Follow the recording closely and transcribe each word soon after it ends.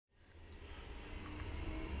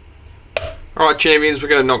Alright champions, we're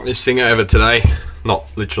going to knock this thing over today. Not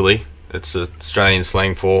literally, it's Australian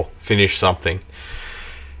slang for finish something.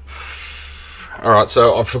 Alright,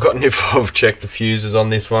 so I've forgotten if I've checked the fuses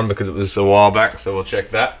on this one because it was a while back, so we'll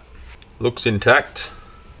check that. Looks intact.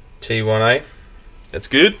 T1A, that's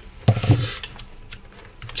good.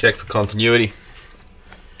 Check for continuity.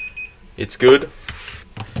 It's good.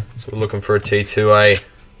 So we're looking for a T2A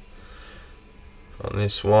on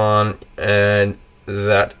this one, and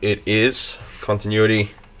that it is.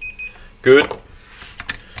 Continuity good.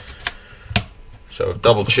 So we've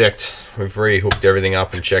double checked, we've re-hooked everything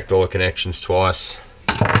up and checked all the connections twice.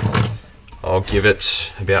 I'll give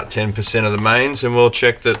it about 10% of the mains and we'll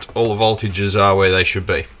check that all the voltages are where they should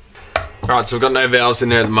be. Alright, so we've got no valves in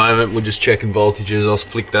there at the moment, we're just checking voltages. I'll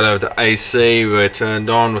flick that over to AC, we're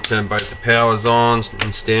turned on, we'll turn both the powers on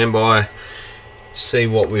and standby. See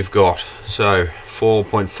what we've got. So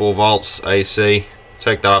 4.4 volts AC,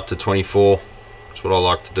 take that up to 24, that's what I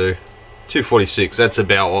like to do. 246, that's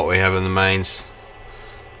about what we have in the mains,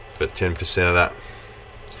 but 10% of that.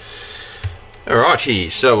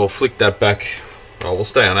 Alrighty, so we'll flick that back. Oh, we'll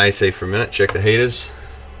stay on AC for a minute, check the heaters.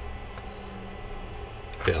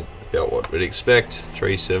 About what we'd expect,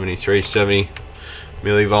 370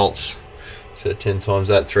 millivolts, so 10 times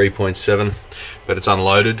that, 3.7, but it's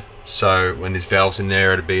unloaded, so when there's valves in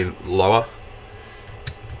there it'll be lower.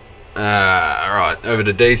 Alright, over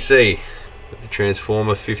to DC with the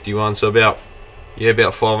transformer 51, so about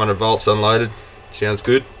 500 volts unloaded. Sounds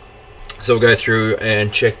good. So we'll go through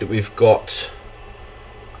and check that we've got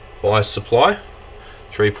bias supply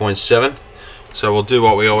 3.7. So we'll do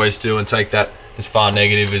what we always do and take that as far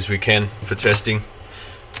negative as we can for testing.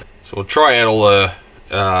 So we'll try out all the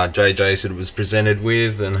JJs that it was presented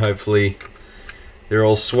with, and hopefully they're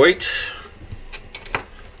all sweet.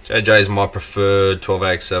 JJ is my preferred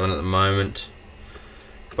 12AX7 at the moment,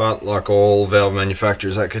 but like all valve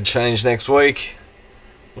manufacturers, that could change next week.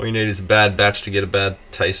 All you need is a bad batch to get a bad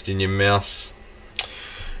taste in your mouth.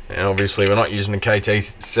 And obviously we're not using the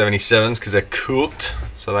KT77s because they're cooked,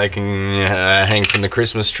 so they can hang from the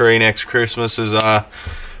Christmas tree next Christmas as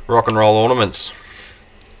rock and roll ornaments.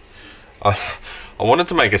 I wanted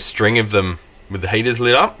to make a string of them with the heaters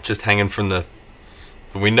lit up, just hanging from the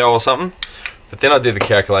window or something. But then I did the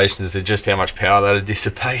calculations of just how much power that would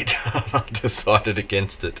dissipate. I decided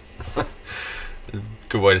against it.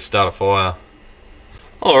 Good way to start a fire.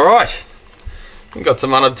 Alright, we've got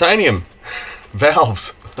some unobtainium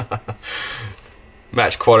valves.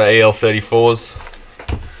 Match quarter EL34s.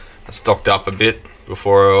 I stocked up a bit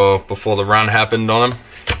before the run happened on them.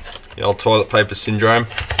 The old toilet paper syndrome.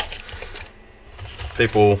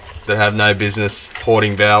 People that have no business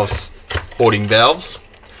hoarding valves,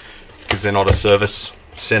 because they're not a service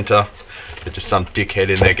centre. They're just some dickhead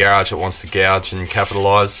in their garage that wants to gouge and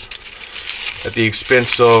capitalise at the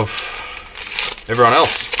expense of everyone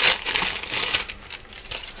else.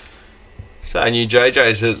 So new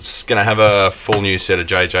JJs, it's going to have a full new set of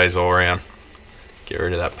JJs all around. Get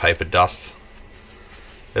rid of that paper dust.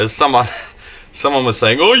 There's someone was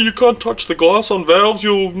saying, oh, you can't touch the glass on valves,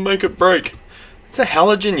 you'll make it break. It's a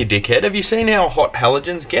halogen, you dickhead. Have you seen how hot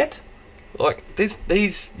halogens get? Like,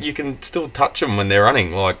 these you can still touch them when they're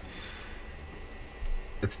running. Like,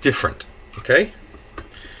 it's different, okay?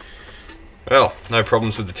 Well, no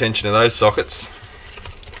problems with the tension of those sockets.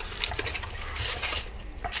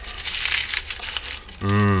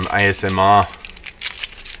 ASMR.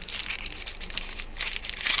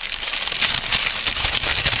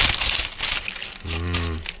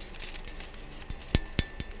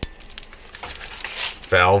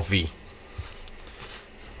 Valvey.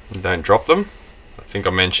 Don't drop them. I think I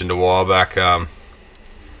mentioned a while back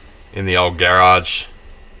in the old garage,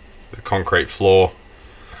 the concrete floor,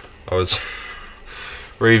 I was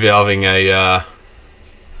revalving a I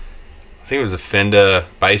think it was a Fender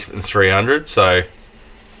Basement 300, so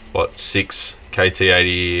what, 6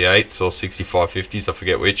 KT88s or 6550s, I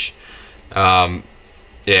forget which. Yeah,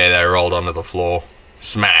 they rolled onto the floor.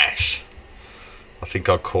 Smash! I think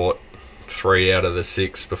I caught 3 out of the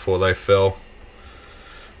 6 before they fell.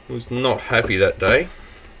 I was not happy that day.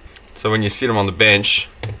 So when you sit them on the bench,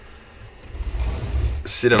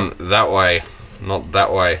 sit them that way, not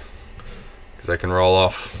that way, because they can roll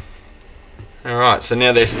off. Alright, so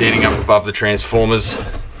now they're standing up above the transformers,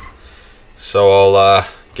 so I'll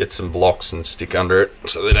get some blocks and stick under it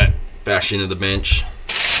so they don't bash into the bench.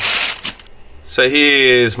 So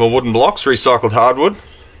here's my wooden blocks, recycled hardwood.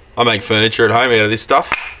 I make furniture at home out of this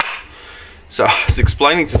stuff. So I was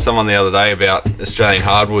explaining to someone the other day about Australian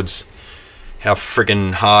hardwoods, how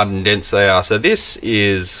friggin' hard and dense they are. So this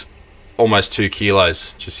is almost 2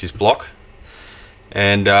 kilos, just this block.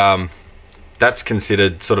 And that's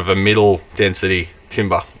considered sort of a middle density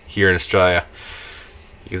timber here in Australia.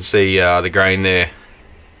 You can see the grain there,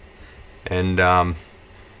 and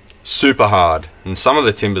super hard. And some of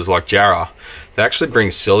the timbers like Jarrah, they actually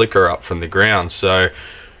bring silica up from the ground, so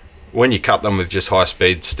when you cut them with just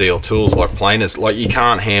high-speed steel tools like planers, like, you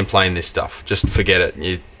can't hand plane this stuff. Just forget it.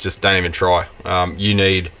 You just don't even try. You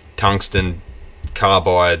need tungsten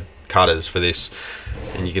carbide cutters for this,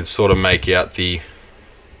 and you can sort of make out the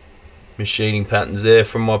machining patterns there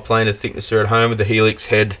from my planer thicknesser at home with the helix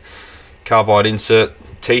head carbide insert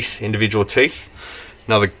teeth, individual teeth.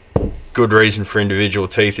 Another good reason for individual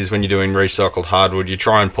teeth is when you're doing recycled hardwood, you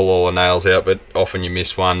try and pull all the nails out, but often you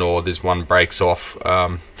miss one, or there's one breaks off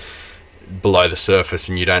below the surface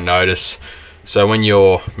and you don't notice. So when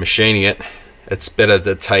you're machining it, it's better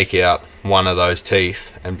to take out one of those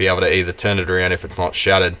teeth and be able to either turn it around if it's not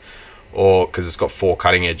shattered, or because it's got 4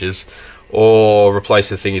 cutting edges, or replace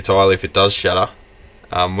the thing entirely if it does shatter.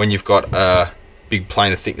 When you've got a big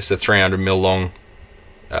planer thickness of 300mm long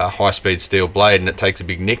high-speed steel blade and it takes a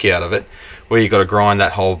big nick out of it, well, you've got to grind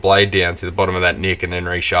that whole blade down to the bottom of that nick and then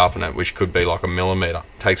resharpen it, which could be like a millimetre.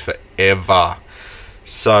 It takes forever.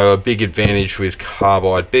 So a big advantage with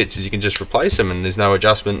carbide bits is you can just replace them and there's no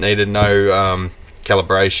adjustment needed, no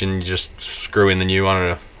calibration. You just screw in the new one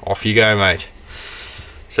and off you go, mate.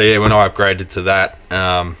 So yeah, when I upgraded to that,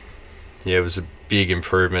 yeah, it was a big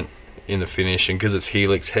improvement in the finish, and because it's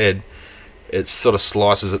helix head, it sort of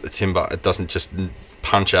slices at the timber. It doesn't just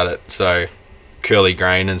punch at it, so curly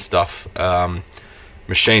grain and stuff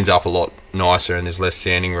machines up a lot nicer and there's less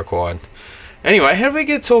sanding required. Anyway, how do we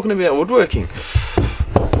get talking about woodworking?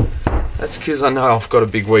 That's because I know I've got a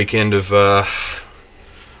big weekend of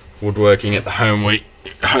woodworking at the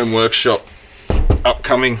home workshop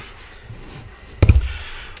upcoming.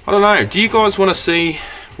 I don't know, do you guys want to see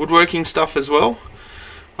woodworking stuff as well?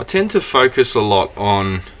 I tend to focus a lot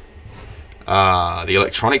on the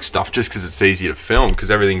electronic stuff just because it's easy to film,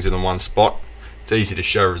 because everything's in the one spot. It's easy to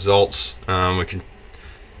show results. We can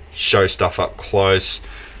show stuff up close.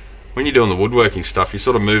 When you're doing the woodworking stuff, you're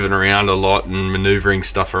sort of moving around a lot and maneuvering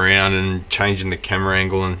stuff around and changing the camera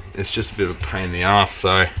angle, and it's just a bit of a pain in the ass.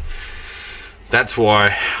 So that's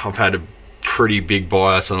why I've had a pretty big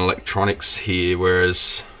bias on electronics here,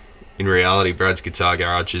 whereas in reality Brad's Guitar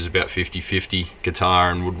Garage is about 50-50 guitar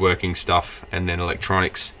and woodworking stuff and then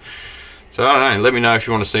electronics. So I don't know, let me know if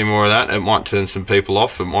you want to see more of that. It might turn some people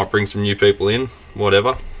off, it might bring some new people in,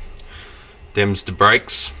 whatever. Them's the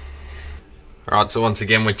breaks. Alright, so once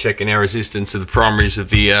again we're checking our resistance of the primaries of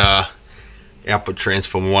the output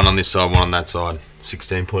transformer, one on this side, one on that side.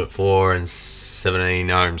 16.4 and 17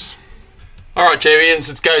 ohms. Alright champions,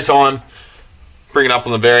 it's go time. Bring it up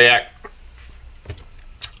on the Variac.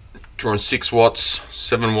 Drawing 6 watts,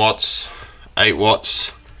 7 watts, 8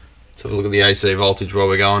 watts. Let's have a look at the AC voltage while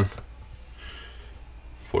we're going.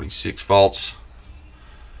 46 volts.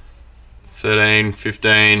 13,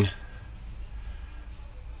 15.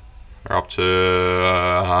 We're up to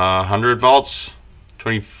 100 volts,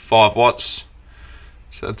 25 watts.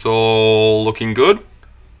 So that's all looking good.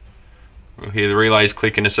 We'll hear the relays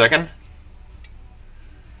click in a second.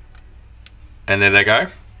 And there they go.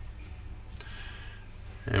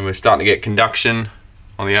 And we're starting to get conduction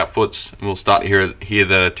on the outputs, and we'll start to hear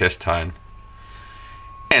the test tone.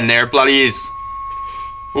 And there it bloody is.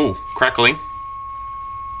 Ooh, crackling.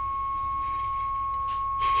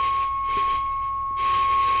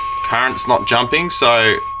 Current's not jumping,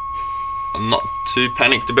 so I'm not too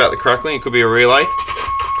panicked about the crackling. It could be a relay.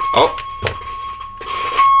 Oh.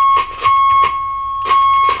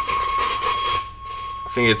 I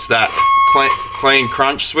think it's that clean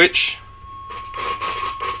crunch switch.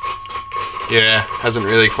 Yeah, hasn't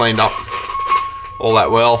really cleaned up all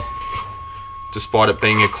that well, despite it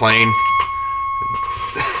being a clean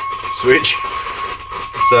switch.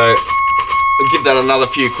 So I'll give that another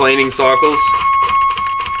few cleaning cycles.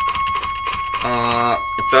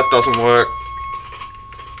 If that doesn't work,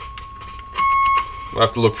 we'll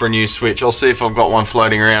have to look for a new switch. I'll see if I've got one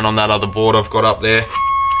floating around on that other board I've got up there.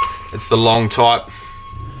 It's the long type.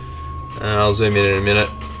 I'll zoom in a minute.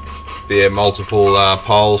 Yeah, multiple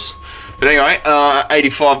poles. But anyway,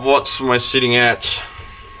 85 watts, and we're sitting at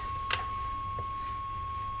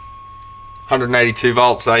 182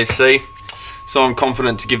 volts AC. So I'm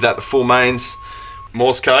confident to give that the full mains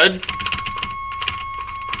Morse code.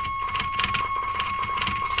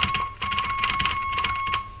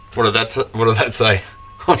 What did that say?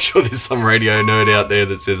 I'm sure there's some radio nerd out there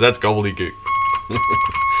that says that's gobbledygook.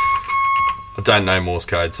 I don't know Morse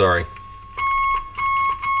code, sorry.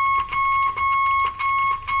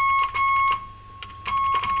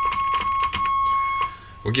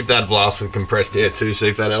 We'll give that a blast with compressed air too, see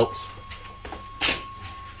if that helps.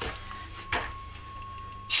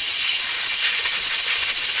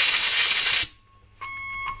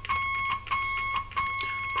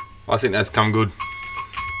 I think that's come good.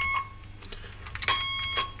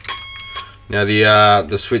 Now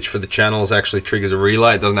the switch for the channels actually triggers a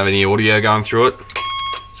relay. It doesn't have any audio going through it,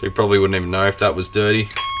 so you probably wouldn't even know if that was dirty.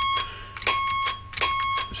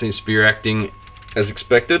 It seems to be reacting as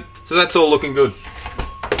expected. So that's all looking good.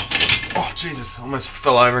 Oh Jesus, almost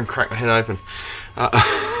fell over and cracked my head open.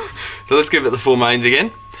 So let's give it the full mains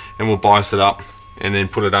again, and we'll bias it up and then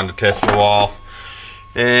put it under test for a while.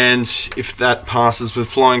 And if that passes with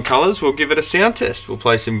flying colours, we'll give it a sound test. We'll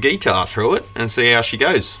play some guitar through it and see how she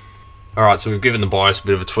goes. Alright, so we've given the bias a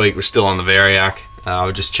bit of a tweak. We're still on the variac.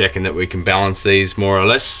 We're just checking that we can balance these more or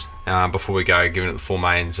less before we go giving it the full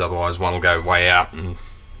mains. Otherwise one will go way out and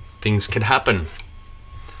things could happen.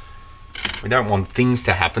 We don't want things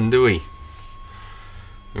to happen, do we?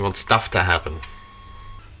 We want stuff to happen.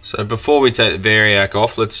 So before we take the variac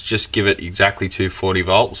off, let's just give it exactly 240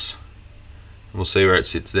 volts. We'll see where it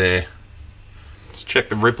sits there. Let's check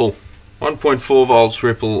the ripple. 1.4 volts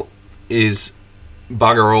ripple is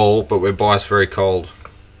bugger all, but we're biased very cold.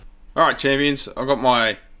 Alright champions, I've got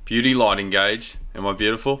my beauty light engaged. Am I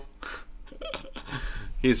beautiful?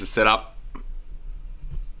 Here's the setup.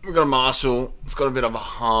 We've got a Marshall. It's got a bit of a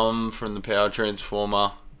hum from the power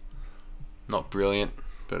transformer. Not brilliant,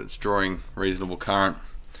 but it's drawing reasonable current.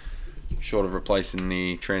 Short of replacing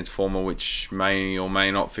the transformer, which may or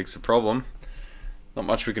may not fix the problem. Not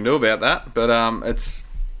much we can do about that, but it's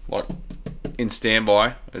like in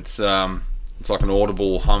standby. It's like an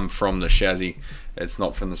audible hum from the chassis. It's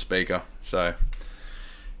not from the speaker. So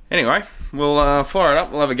anyway, we'll fire it up.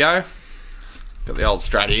 We'll have a go. Got the old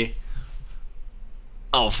Strat here,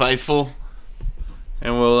 Old Faithful,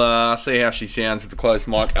 and we'll see how she sounds with the close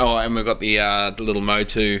mic. Oh, and we've got the little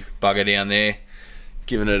Motu bugger down there,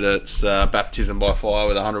 giving it its baptism by fire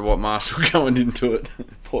with a 100-watt Marshall going into it.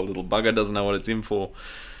 Poor little bugger doesn't know what it's in for.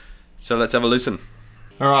 So let's have a listen.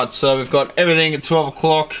 Alright, so we've got everything at 12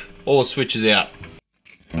 o'clock, all the switches out.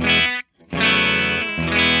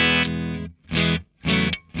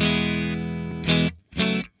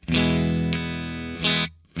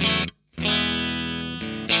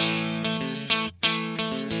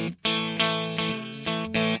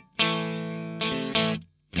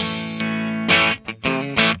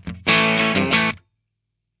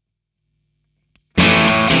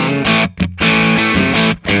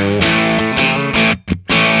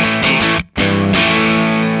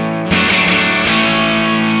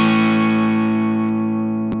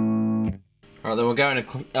 Alright, then we'll go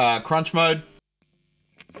into crunch mode.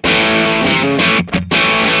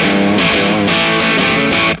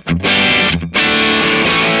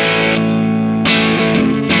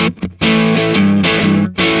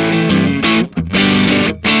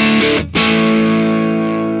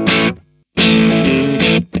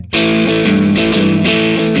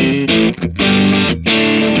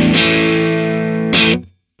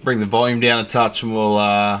 Bring the volume down a touch and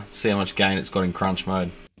we'll see how much gain it's got in crunch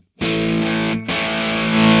mode.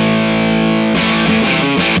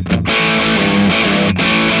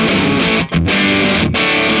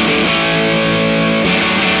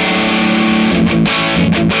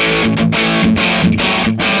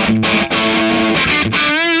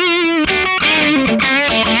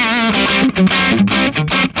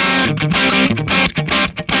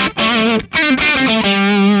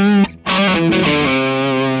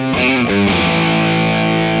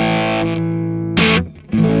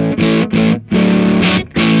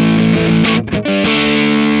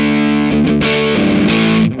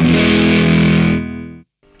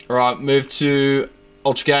 Alright, move to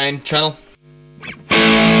ultra gain channel.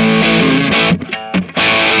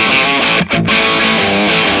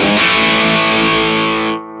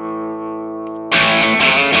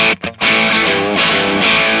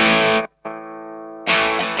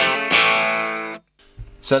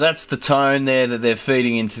 So that's the tone there that they're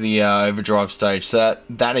feeding into the overdrive stage. So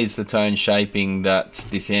that is the tone shaping that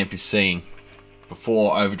this amp is seeing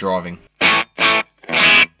before overdriving.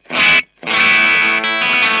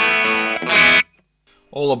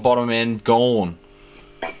 All the bottom end gone.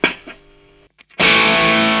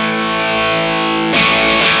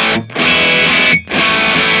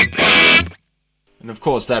 And of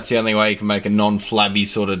course that's the only way you can make a non-flabby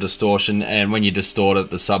sort of distortion, and when you distort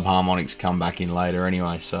it the subharmonics come back in later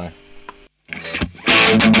anyway, so.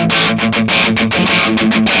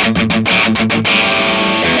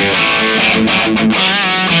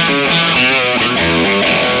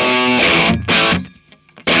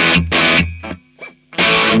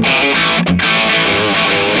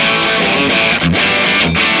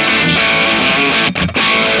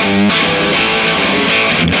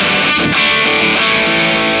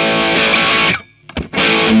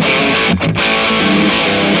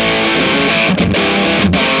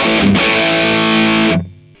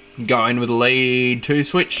 go in with a lead 2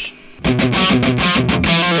 switch.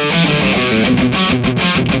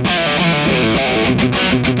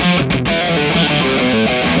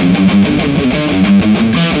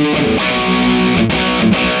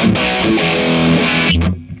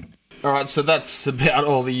 Alright, so that's about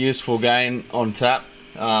all the useful gain on tap.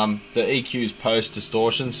 The EQ is post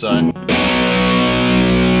distortion, so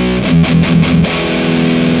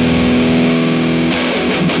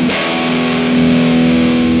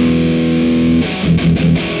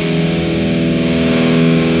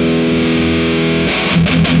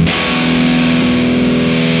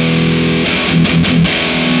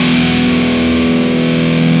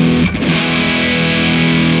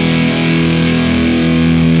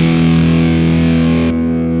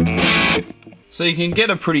So you can get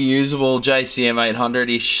a pretty usable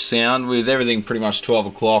JCM800-ish sound with everything pretty much 12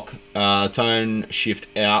 o'clock. Tone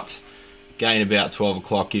shift out, gain about 12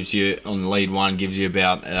 o'clock gives you, on the lead one, gives you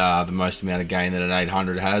about the most amount of gain that an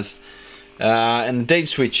 800 has. And deep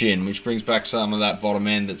switch in, which brings back some of that bottom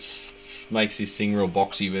end that makes this thing real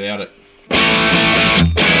boxy without it.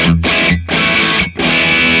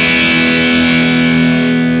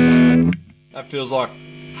 That feels like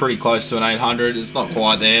pretty close to an 800. It's not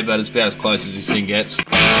quite there, but it's about as close as this thing gets.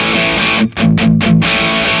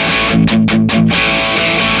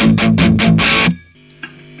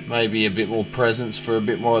 Maybe a bit more presence for a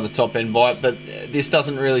bit more of the top end bite, but this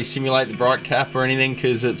doesn't really simulate the bright cap or anything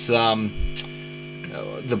because it's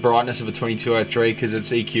the brightness of a 2203 because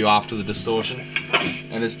it's EQ after the distortion,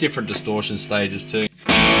 and it's different distortion stages too.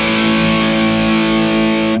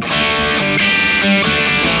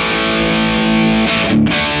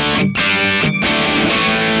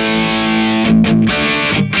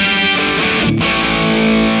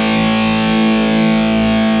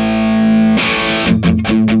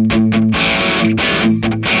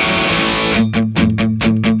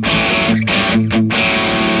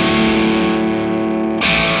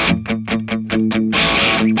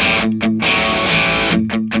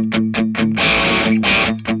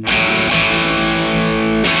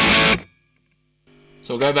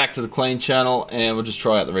 So we'll go back to the clean channel and we'll just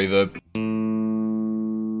try out the reverb.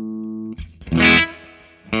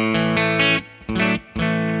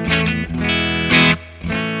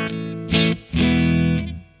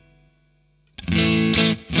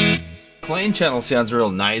 Clean channel sounds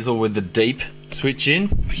real nasal with the deep switch in.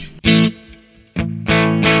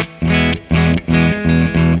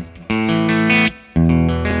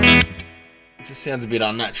 It just sounds a bit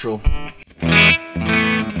unnatural.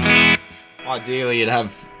 Ideally, you'd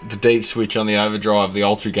have the deep switch on the overdrive, the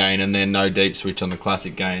ultra gain, and then no deep switch on the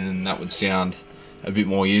classic gain, and that would sound a bit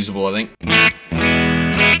more usable, I think.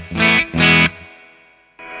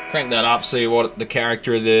 Crank that up, see what the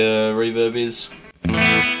character of the reverb is.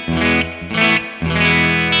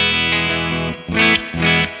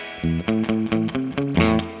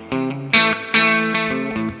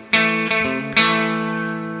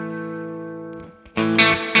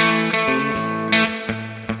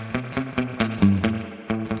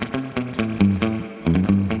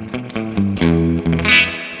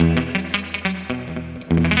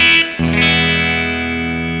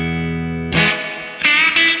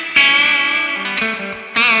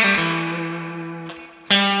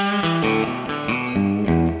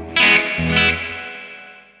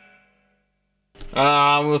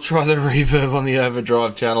 We'll try the reverb on the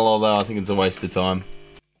overdrive channel, although I think it's a waste of time.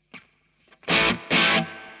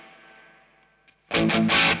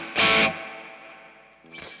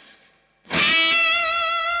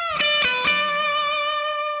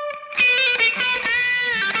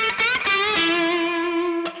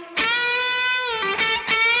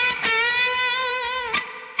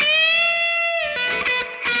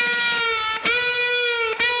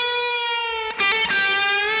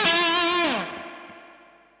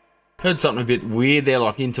 Heard something a bit weird there,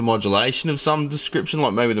 like intermodulation of some description,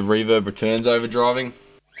 like maybe the reverb returns overdriving.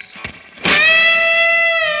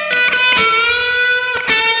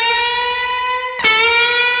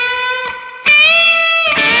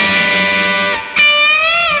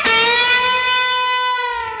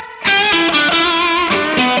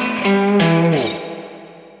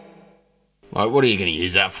 Like, what are you going to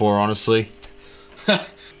use that for, honestly?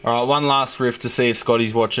 Alright, one last riff to see if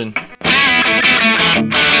Scotty's watching.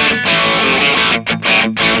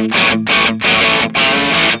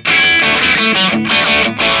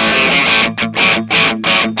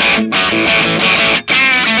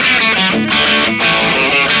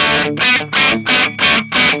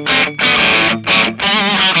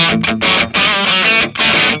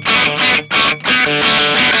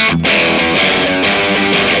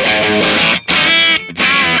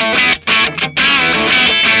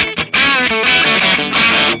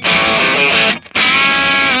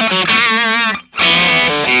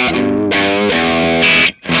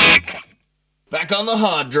 back on the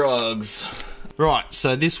hard drugs. Right,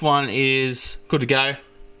 so this one is good to go.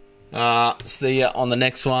 See ya on the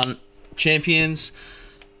next one. Champions,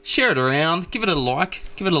 share it around, give it a like,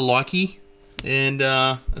 give it a likey, and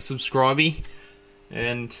a subscribey,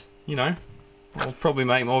 and, you know, I'll probably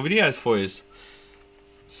make more videos for you.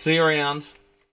 See you around.